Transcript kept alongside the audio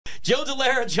Joe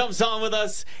Dellera jumps on with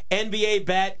us. NBA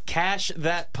Bet, Cash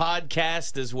That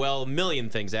Podcast as well. A million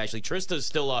things, actually. Trista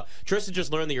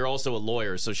just learned that you're also a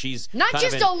lawyer, so she's not kind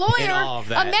just of a lawyer. in awe of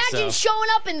that, Imagine showing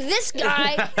up and this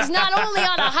guy is not only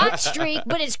on a hot streak,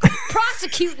 but is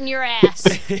prosecuting your ass.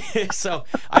 So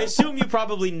I assume you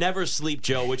probably never sleep,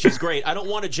 Joe, which is great. I don't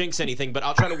want to jinx anything, but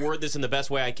I'll try to word this in the best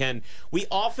way I can. We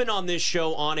often on this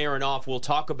show, on air and off, will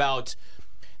talk about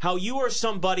how you are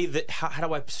somebody that, how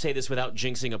do I say this without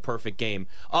jinxing a perfect game?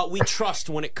 We trust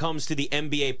when it comes to the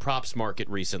NBA props market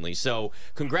recently. So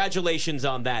congratulations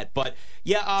on that. But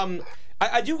yeah,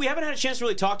 we haven't had a chance to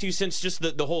really talk to you since just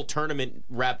the whole tournament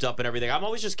wrapped up and everything. I'm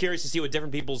always just curious to see what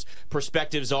different people's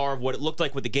perspectives are of what it looked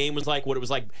like, what the game was like, what it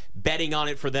was like betting on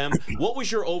it for them. What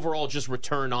was your overall just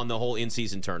return on the whole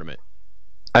in-season tournament?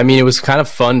 I mean, it was kind of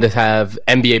fun to have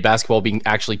NBA basketball being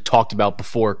actually talked about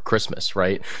before Christmas,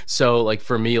 right? So, like,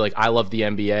 for me, like, I love the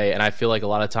NBA, and I feel like a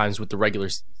lot of times with the regular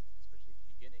season, especially at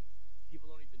the beginning, people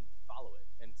don't even follow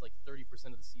it. And it's like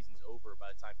 30% of the season's over by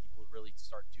the time people really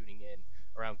start tuning in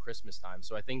around Christmas time.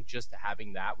 So I think just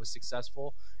having that was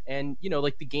successful. And, you know,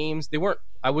 like the games, they weren't,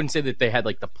 I wouldn't say that they had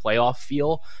like the playoff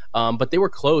feel, but they were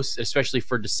close, especially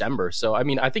for December. So, I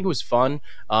mean, I think it was fun.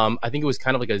 I think it was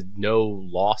kind of like a no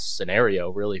loss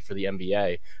scenario really for the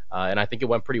NBA. And I think it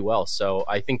went pretty well. So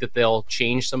I think that they'll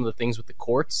change some of the things with the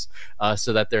courts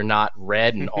so that they're not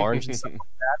red and orange and stuff like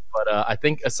that. But I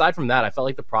think aside from that, I felt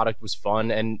like the product was fun,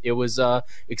 and it was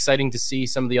exciting to see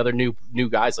some of the other new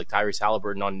guys like Tyrese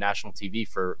Halliburton on national TV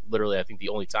for literally, I think, the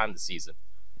only time this season.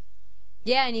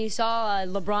 Yeah, and you saw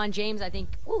LeBron James, I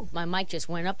think. Ooh, my mic just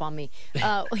went up on me.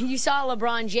 You saw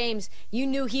LeBron James. You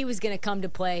knew he was going to come to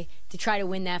play to try to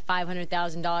win that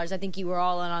 $500,000. I think you were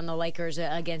all in on the Lakers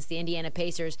against the Indiana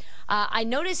Pacers. I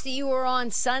noticed that you were on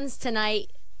Suns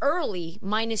tonight early,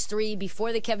 -3,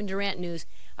 before the Kevin Durant news.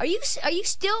 Are you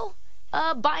still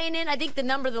buying in? I think the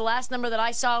last number that I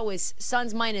saw was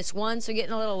Suns -1, so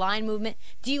getting a little line movement.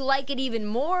 Do you like it even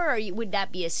more, or would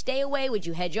that be a stay away? Would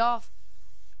you hedge off?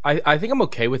 I think I'm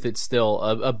okay with it still.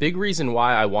 A big reason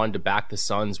why I wanted to back the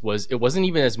Suns was it wasn't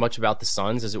even as much about the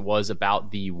Suns as it was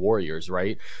about the Warriors,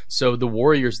 right? So the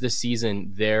Warriors this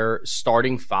season, their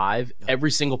starting five, every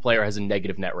single player has a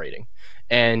negative net rating.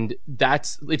 And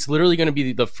it's literally going to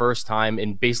be the first time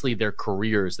in basically their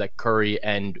careers that Curry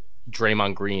and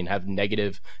Draymond Green have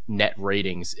negative net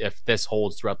ratings if this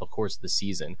holds throughout the course of the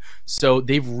season. So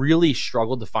they've really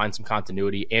struggled to find some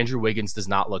continuity. Andrew Wiggins does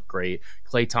not look great.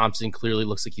 Klay Thompson clearly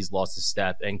looks like he's lost his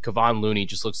step, and Kevon Looney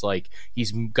just looks like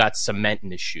he's got cement in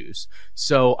his shoes.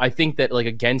 So I think that like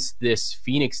against this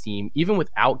Phoenix team, even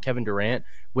without Kevin Durant,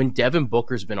 when Devin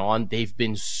Booker's been on, they've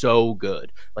been so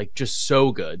good, like just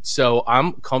so good. So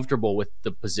I'm comfortable with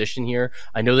the position here.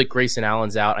 I know that Grayson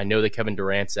Allen's out. I know that Kevin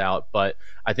Durant's out, but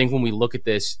I think when we look at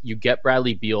this, you get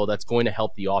Bradley Beal. That's going to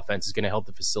help the offense. It's going to help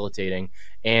the facilitating.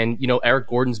 And, you know, Eric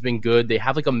Gordon's been good. They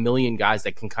have like a million guys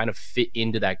that can kind of fit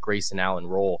into that Grayson Allen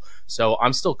role. So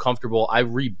I'm still comfortable. I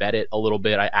rebet it a little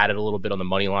bit. I added a little bit on the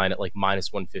money line at like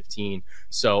 -115.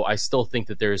 So I still think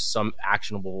that there's some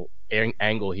actionable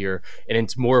angle here, and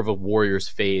it's more of a Warriors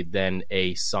fade than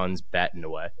a Suns bet in a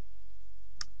way.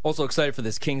 Also excited for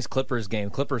this Kings-Clippers game.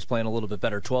 Clippers playing a little bit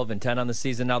better, 12-10 on the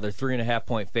season. Now they're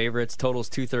 3.5-point favorites. Totals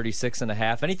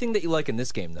 236.5. Anything that you like in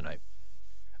this game tonight?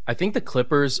 I think the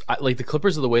Clippers are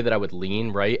the way that I would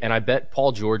lean, right? And I bet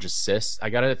Paul George assists.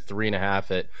 I got it at 3.5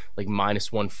 at like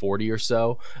 -140 or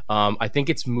so. I think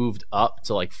it's moved up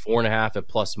to like 4.5 at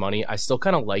plus money. I still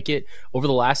kind of like it. Over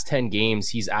the last 10 games,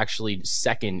 he's actually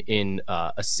second in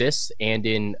assists and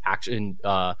in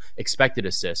expected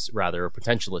assists, rather, or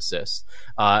potential assists.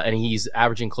 And he's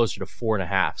averaging closer to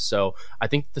 4.5. So I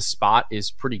think the spot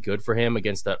is pretty good for him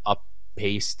against the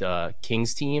paced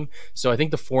Kings team. So I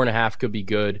think the 4.5 could be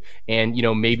good. And, you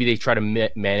know, maybe they try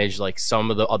to manage like some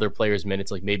of the other players'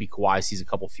 minutes, like maybe Kawhi sees a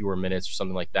couple fewer minutes or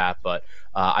something like that. But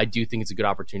I do think it's a good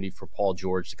opportunity for Paul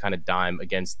George to kind of dime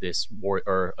against this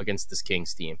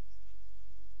Kings team.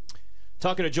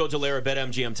 Talking to Joe Dellera,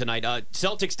 BetMGM tonight.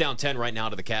 Celtics down 10 right now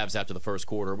to the Cavs after the first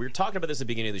quarter. We were talking about this at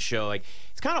the beginning of the show. Like,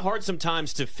 it's kind of hard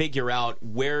sometimes to figure out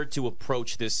where to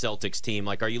approach this Celtics team.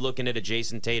 Like, are you looking at a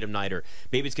Jason Tatum night, or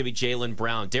maybe it's going to be Jaylen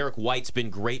Brown? Derek White's been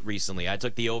great recently. I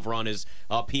took the over on his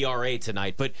PRA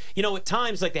tonight. But, you know, at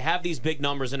times, like, they have these big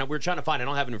numbers, and we're trying to find, I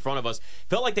don't have it in front of us.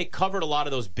 Felt like they covered a lot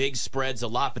of those big spreads a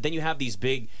lot, but then you have these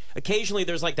big, occasionally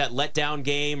there's like that letdown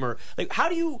game, or like, how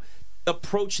do you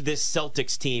approach this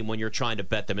Celtics team when you're trying to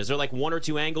bet them? Is there like one or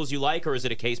two angles you like, or is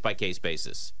it a case-by-case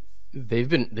basis? They've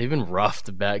been rough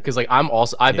to bet because like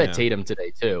I bet Tatum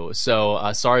today too.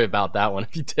 So sorry about that one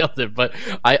if you tailed it, but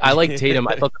I like Tatum.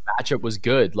 I thought the matchup was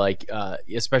good, like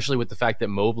especially with the fact that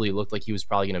Mobley looked like he was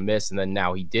probably going to miss, and then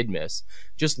now he did miss.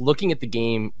 Just looking at the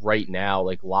game right now,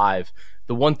 like live,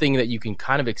 the one thing that you can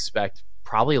kind of expect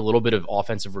probably a little bit of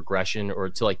offensive regression or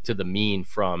to the mean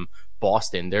from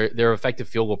Boston. Their effective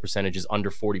field goal percentage is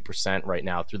under 40% right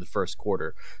now through the first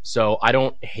quarter. So I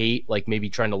don't hate like maybe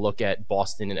trying to look at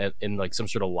Boston in like some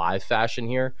sort of live fashion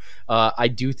here. I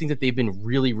do think that they've been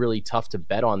really, really tough to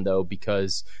bet on though,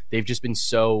 because they've just been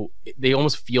they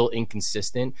almost feel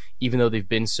inconsistent, even though they've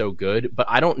been so good. But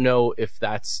I don't know if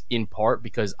that's in part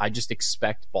because I just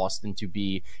expect Boston to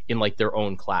be in like their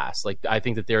own class. Like I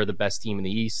think that they're the best team in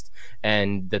the East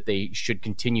and that they should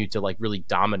continue to like really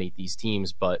dominate these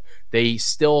teams. But they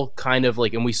still kind of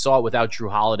like, and we saw it without Drew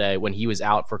Holiday when he was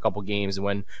out for a couple games and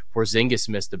when Porzingis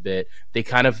missed a bit, they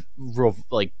kind of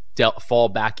like fall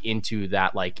back into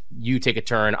that, like you take a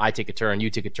turn, I take a turn, you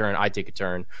take a turn, I take a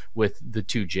turn with the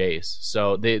two J's.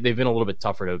 So they've been a little bit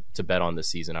tougher to bet on this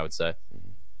season, I would say.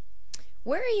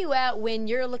 Where are you at when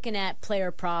you're looking at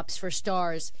player props for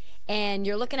stars and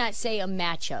you're looking at, say, a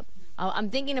matchup?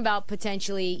 I'm thinking about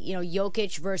potentially,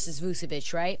 Jokic versus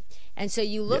Vucevic, right? And so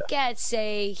you look at,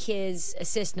 say, his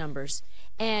assist numbers.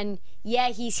 And,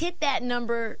 he's hit that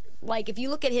number. Like, if you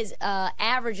look at his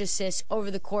average assists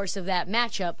over the course of that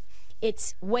matchup,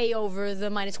 it's way over the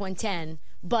minus 110.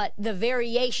 But the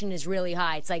variation is really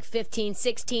high. It's like 15,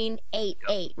 16, 8,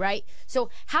 8, right? So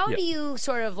how do you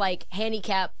sort of, like,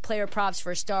 handicap player props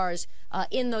for stars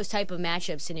in those type of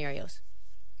matchup scenarios?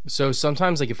 So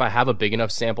sometimes, like if I have a big enough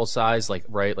sample size, like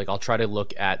I'll try to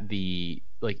look at the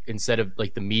instead of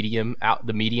like the median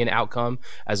outcome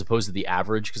as opposed to the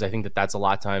average, because I think that that's a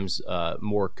lot of times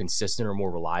more consistent or more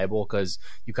reliable because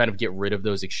you kind of get rid of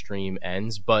those extreme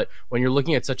ends. But when you're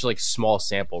looking at such a like small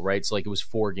sample, right? So like it was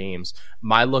 4 games.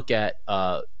 My look at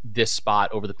this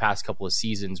spot over the past couple of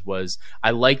seasons was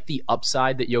I like the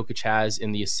upside that Jokic has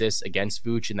in the assists against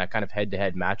Vooch in that kind of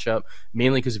head-to-head matchup,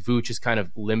 mainly because Vooch has kind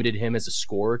of limited him as a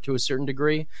scorer to a certain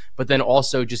degree. But then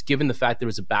also just given the fact that it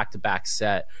was a back-to-back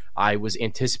set, I was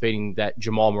anticipating that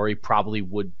Jamal Murray probably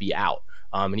would be out.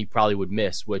 And he probably would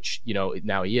miss, which,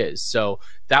 now he is. So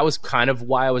that was kind of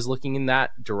why I was looking in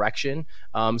that direction.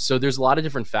 So there's a lot of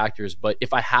different factors, but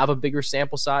if I have a bigger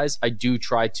sample size, I do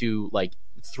try to like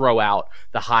throw out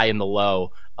the high and the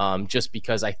low, just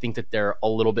because I think that they're a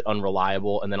little bit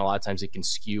unreliable. And then a lot of times it can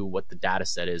skew what the data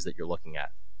set is that you're looking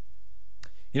at.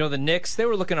 The Knicks, they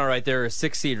were looking all right. They're a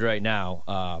 6 seed right now,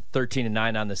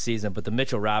 13-9 on the season, but the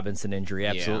Mitchell Robinson injury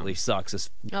absolutely sucks,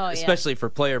 especially for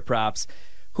player props.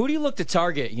 Who do you look to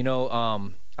target,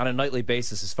 on a nightly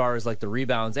basis as far as like the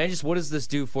rebounds? And just what does this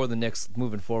do for the Knicks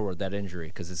moving forward, that injury?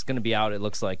 Because it's going to be out, it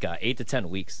looks like 8 to 10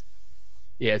 weeks.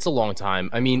 Yeah, it's a long time.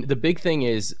 I mean, the big thing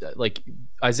is like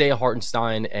Isaiah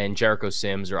Hartenstein and Jericho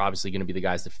Sims are obviously going to be the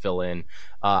guys that fill in.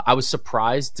 I was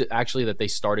surprised actually that they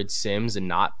started Sims and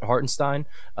not Hartenstein,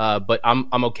 but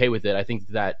I'm okay with it. I think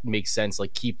that makes sense.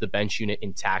 Like keep the bench unit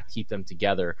intact, keep them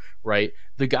together, right?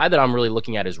 The guy that I'm really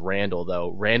looking at is Randall, though.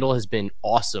 Randall has been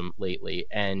awesome lately,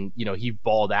 and he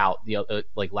balled out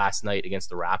like last night against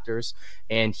the Raptors,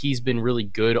 and he's been really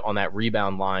good on that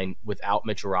rebound line without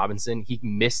Mitchell Robinson. He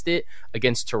missed it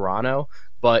against Toronto,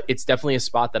 but it's definitely a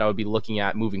spot that I would be looking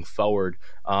at moving forward.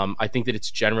 I think that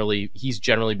he's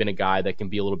generally been a guy that can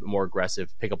be a little bit more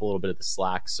aggressive, pick up a little bit of the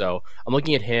slack. So I'm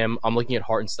looking at him. I'm looking at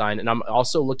Hartenstein, and I'm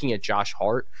also looking at Josh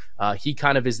Hart. He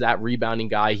kind of is that rebounding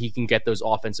guy. He can get those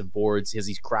offensive boards as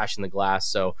he's crashing the glass.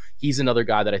 So he's another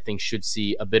guy that I think should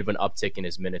see a bit of an uptick in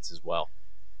his minutes as well.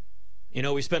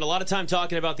 We spent a lot of time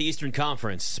talking about the Eastern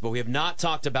Conference, but we have not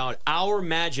talked about our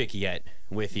Magic yet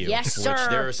with you. Yes, sir. Which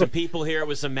there are some people here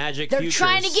with some Magic They're futures.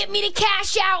 trying to get me to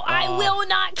cash out. I will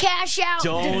not cash out.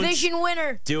 Division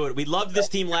winner. Do it. We loved this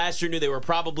team last year. Knew they were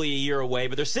probably a year away,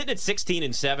 but they're sitting at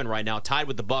 16-7 right now, tied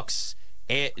with the Bucks.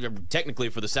 Technically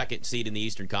for the second seed in the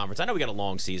Eastern Conference. I know we got a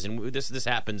long season. This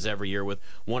happens every year with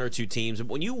one or two teams. But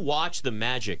when you watch the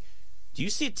Magic, do you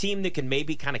see a team that can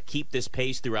maybe kind of keep this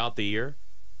pace throughout the year?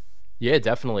 Yeah,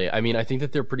 definitely. I mean, I think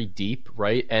that they're pretty deep,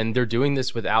 right? And they're doing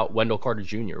this without Wendell Carter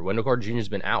Jr. Wendell Carter Jr. has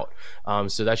been out.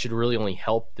 So that should really only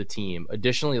help the team.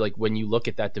 Additionally, like when you look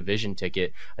at that division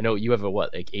ticket, I know you have a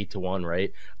 8-1,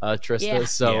 right, Trista? Yeah.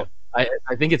 So yeah.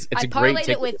 I think it's a great ticket. I parlayed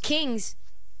it with Kings.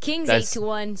 Kings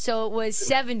 8-1, so it was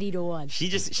 70-1.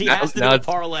 She has to do a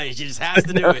parlay. She just has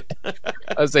to do it.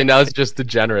 I was saying now it's just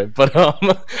degenerate, but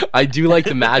I do like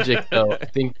the Magic though. I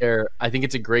think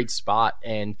it's a great spot,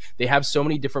 and they have so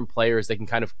many different players that can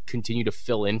kind of continue to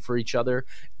fill in for each other,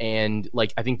 and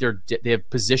like I think they have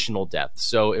positional depth.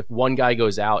 So if one guy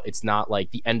goes out, it's not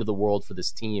like the end of the world for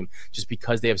this team, just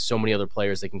because they have so many other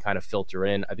players that can kind of filter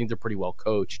in. I think they're pretty well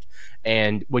coached,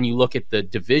 and when you look at the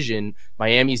division,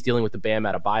 Miami's dealing with the Bam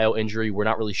Adebayo injury. We're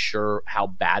not really sure how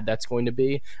bad that's going to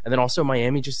be. And then also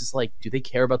Miami just is like, do they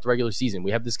care about the regular season?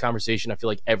 We have this conversation, I feel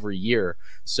like, every year.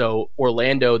 So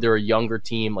Orlando, they're a younger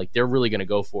team. Like, they're really going to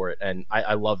go for it. And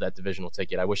I love that divisional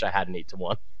ticket. I wish I had an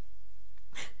 8-1.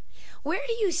 Where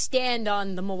do you stand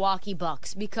on the Milwaukee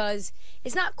Bucks? Because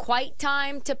it's not quite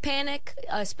time to panic,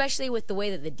 especially with the way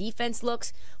that the defense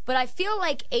looks. But I feel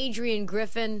like Adrian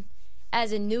Griffin,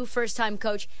 as a new first-time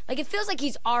coach, like it feels like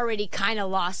he's already kind of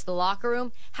lost the locker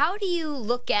room. How do you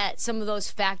look at some of those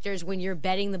factors when you're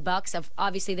betting the Bucks?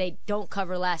 Obviously, they don't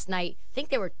cover last night. I think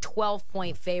they were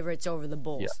 12-point favorites over the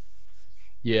Bulls.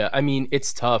 Yeah, I mean,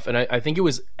 it's tough. And I think it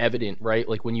was evident, right?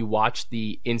 Like when you watch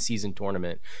the in-season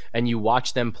tournament and you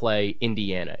watch them play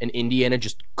Indiana, and Indiana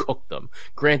just cooked them.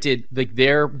 Granted, like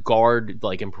their guard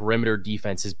and perimeter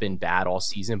defense has been bad all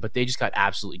season, but they just got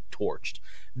absolutely torched.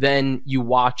 Then you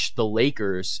watch the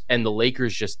Lakers, and the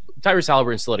Lakers Tyrese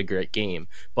Halliburton still had a great game,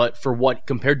 but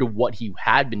compared to what he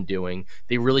had been doing,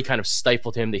 they really kind of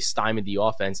stifled him. They stymied the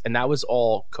offense, and that was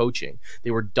all coaching.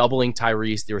 They were doubling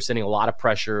Tyrese. They were sending a lot of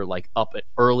pressure up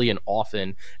early and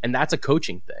often, and that's a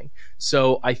coaching thing.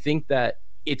 So I think that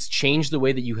it's changed the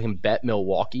way that you can bet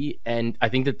Milwaukee, and I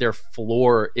think that their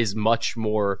floor is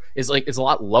is a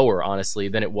lot lower, honestly,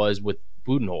 than it was with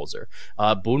Budenholzer.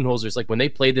 Budenholzer's like when they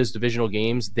played those divisional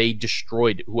games, they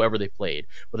destroyed whoever they played.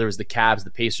 Whether it was the Cavs, the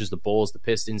Pacers, the Bulls, the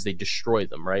Pistons, they destroyed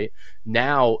them, right?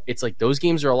 Now it's like those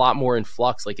games are a lot more in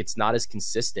flux. Like it's not as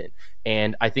consistent.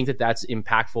 And I think that that's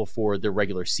impactful for their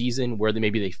regular season, where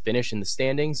maybe they finish in the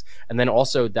standings. And then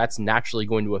also that's naturally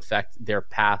going to affect their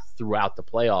path throughout the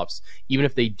playoffs. Even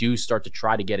if they do start to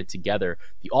try to get it together,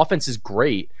 the offense is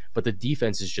great, but the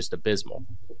defense is just abysmal.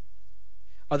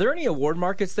 Are there any award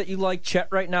markets that you like? Chet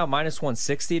right now,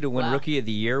 -160 to win Rookie of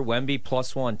the Year. Wemby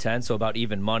 +110, so about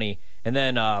even money. And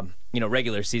then,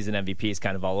 regular season MVP is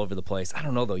kind of all over the place. I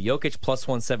don't know, though. Jokic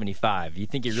 +175. You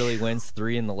think he really wins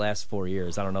 3 in the last 4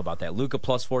 years? I don't know about that. Luka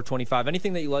 +425.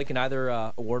 Anything that you like in either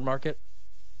award market?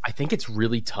 I think it's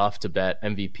really tough to bet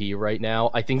MVP right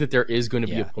now. I think that there is going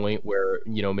to be a point where,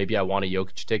 maybe I want a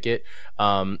Jokic ticket.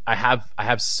 I have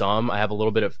a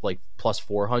little bit of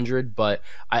 +400, but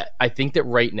I think that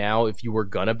right now, if you were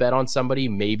going to bet on somebody,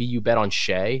 maybe you bet on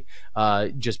Shea,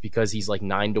 just because he's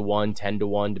 9-1,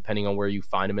 10-1, depending on where you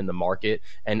find him in the market.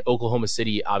 And Oklahoma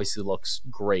City obviously looks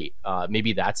great.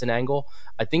 Maybe that's an angle.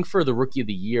 I think for the Rookie of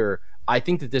the Year, I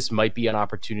think that this might be an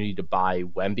opportunity to buy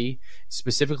Wemby,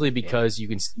 specifically because you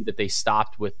can see that they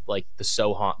stopped with the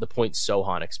point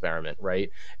Sohan experiment,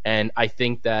 right? And I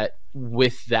think that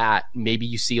with that, maybe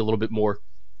you see a little bit more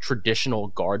traditional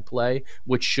guard play,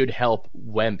 which should help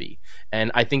Wemby.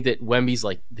 And I think that Wemby's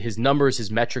his numbers,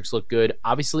 his metrics look good.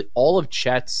 Obviously, all of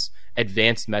Chet's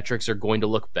advanced metrics are going to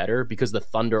look better because the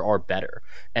Thunder are better.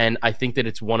 And I think that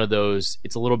it's a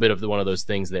little bit of one of those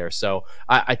things there. So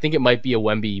I think it might be a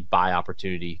Wemby buy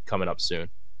opportunity coming up soon.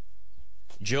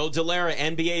 Joe Dellera,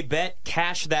 NBA Bet,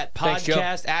 Cash That Podcast,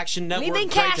 Thanks, Action Network. We've been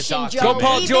Great cashing, to Joe. talk Go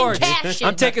Paul to, George. Cashing.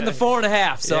 I'm taking the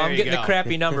 4.5, so There I'm you getting go. a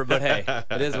crappy number, but hey,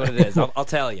 it is what it is. I'll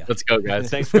tell you. Let's go, guys.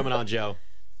 Thanks for coming on, Joe.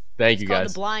 Thank you, It's called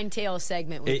guys. the Blind Tail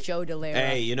segment with Joe Dellera.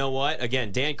 Hey, you know what?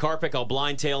 Again, Dan Karpik, I'll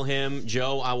blind tail him.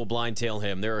 Joe, I will blind tail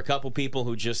him. There are a couple people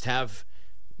who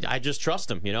I just trust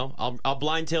them, I'll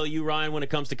blind tail you, Ryan, when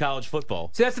it comes to college football.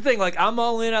 See, that's the thing. I'm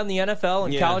all in on the NFL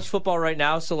and college football right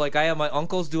now. So, I have my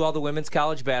uncles do all the women's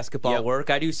college basketball work.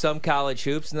 I do some college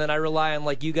hoops, and then I rely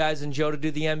on you guys and Joe to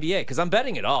do the NBA because I'm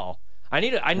betting it all.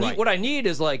 What I need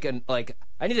is I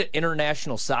need an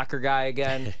international soccer guy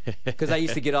again because I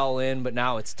used to get all in, but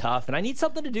now it's tough, and I need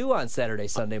something to do on Saturday,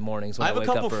 Sunday mornings. When I have a wake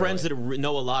couple up friends early. that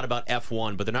know a lot about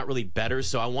F1, but they're not really bettors,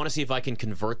 so I want to see if I can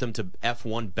convert them to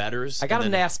F1 bettors. I got a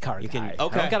NASCAR guy.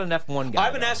 Okay. I got an F1 guy. I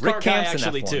have a NASCAR Rick guy Camp's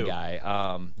actually an F1 too. Guy.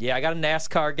 I got a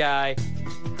NASCAR guy.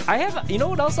 I have. You know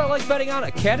what else I like betting on?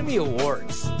 Academy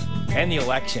Awards and the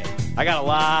election. I got a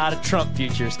lot of Trump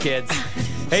futures, kids.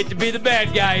 Hate to be the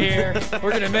bad guy here.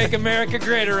 We're gonna make America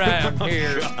great around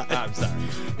here. I'm sorry.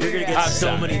 You're going to get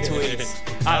so many tweets.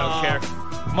 I don't care.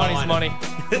 Money's money.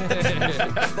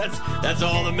 That's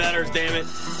all that matters, damn it.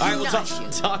 All right, we'll Not you.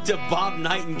 talk to Bob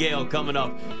Nightingale coming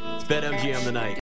up. It's BetMGM tonight.